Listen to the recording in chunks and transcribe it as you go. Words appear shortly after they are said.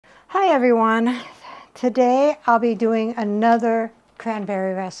Hi everyone. Today I'll be doing another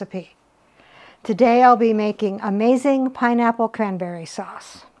cranberry recipe. Today I'll be making amazing pineapple cranberry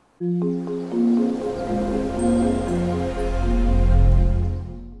sauce.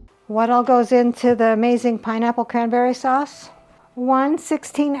 What all goes into the amazing pineapple cranberry sauce? 1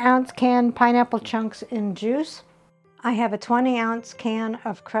 16-ounce can pineapple chunks in juice. I have a 20-ounce can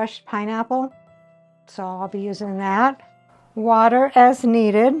of crushed pineapple, so I'll be using that. Water as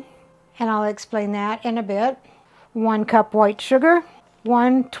needed, and I'll explain that in a bit. 1 cup white sugar.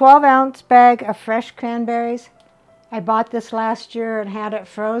 1 12-ounce bag of fresh cranberries. I bought this last year and had it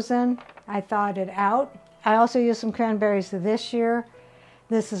frozen. I thawed it out. I also used some cranberries this year.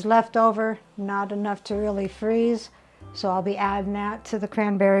 This is leftover, not enough to really freeze, so I'll be adding that to the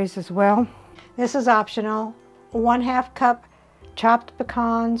cranberries as well. This is optional. 1/2 cup chopped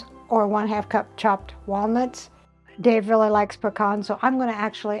pecans or 1/2 cup chopped walnuts. Dave really likes pecans, so I'm going to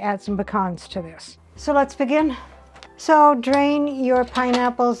actually add some pecans to this. So let's begin. So drain your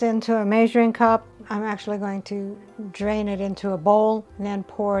pineapples into a measuring cup. I'm actually going to drain it into a bowl and then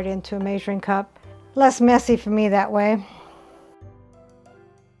pour it into a measuring cup. Less messy for me that way.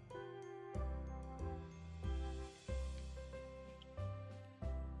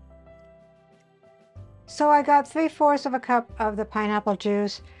 So I got 3/4 of a cup of the pineapple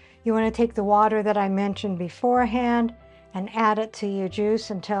juice. You want to take the water that I mentioned beforehand and add it to your juice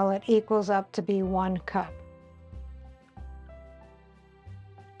until it equals up to be 1 cup.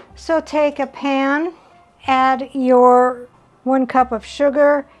 So take a pan, add your 1 cup of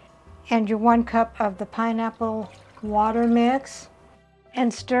sugar and your 1 cup of the pineapple water mix,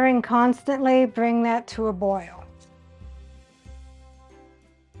 and stirring constantly, bring that to a boil.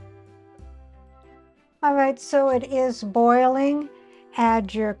 All right, so it is boiling.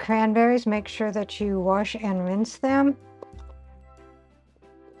 Add your cranberries. Make sure that you wash and rinse them.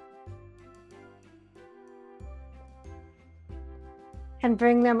 And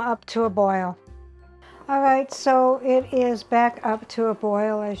bring them up to a boil. All right, so it is back up to a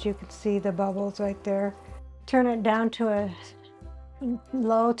boil. As you can see, the bubbles right there. Turn it down to a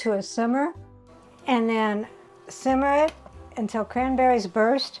low to a simmer, and then simmer it until cranberries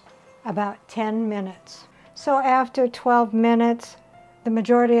burst, about 10 minutes. So after 12 minutes, the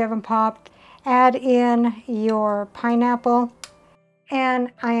majority of them popped. Add in your pineapple,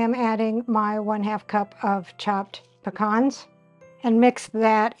 and I am adding my 1/2 cup of chopped pecans, and mix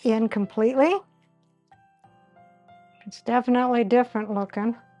that in completely. It's definitely different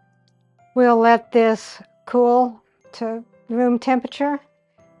looking. We'll let this cool to room temperature,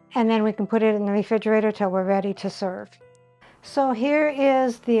 and then we can put it in the refrigerator till we're ready to serve. So here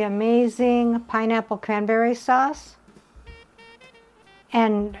is the amazing pineapple cranberry sauce.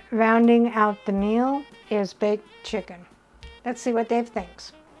 And rounding out the meal is baked chicken. Let's see what Dave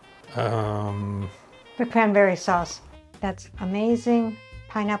thinks. The cranberry sauce. That's amazing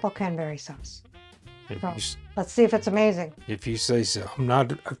pineapple cranberry sauce. So, let's see if it's amazing. If you say so. I'm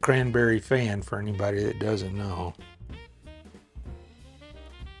not a cranberry fan, for anybody that doesn't know.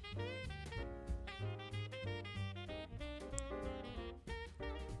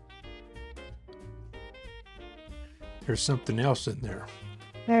 There's something else in there.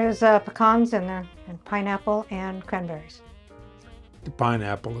 There's pecans in there, and pineapple and cranberries. The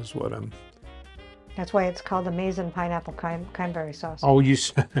pineapple is what I'm... That's why it's called amazing pineapple cranberry sauce. Oh, you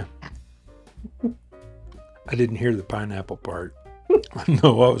said... I didn't hear the pineapple part.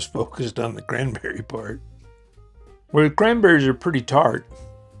 No, I was focused on the cranberry part. Well, the cranberries are pretty tart,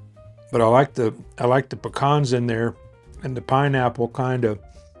 but I like the pecans in there, and the pineapple kind of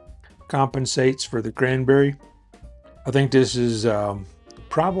compensates for the cranberry. I think this is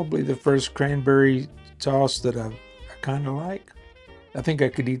probably the first cranberry sauce that I kind of like. I think I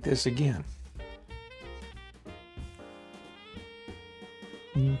could eat this again.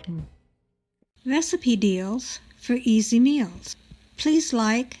 Recipe deals for easy meals. Please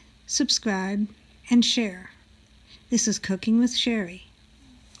like, subscribe, and share. This is Cooking with Sherry.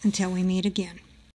 Until we meet again.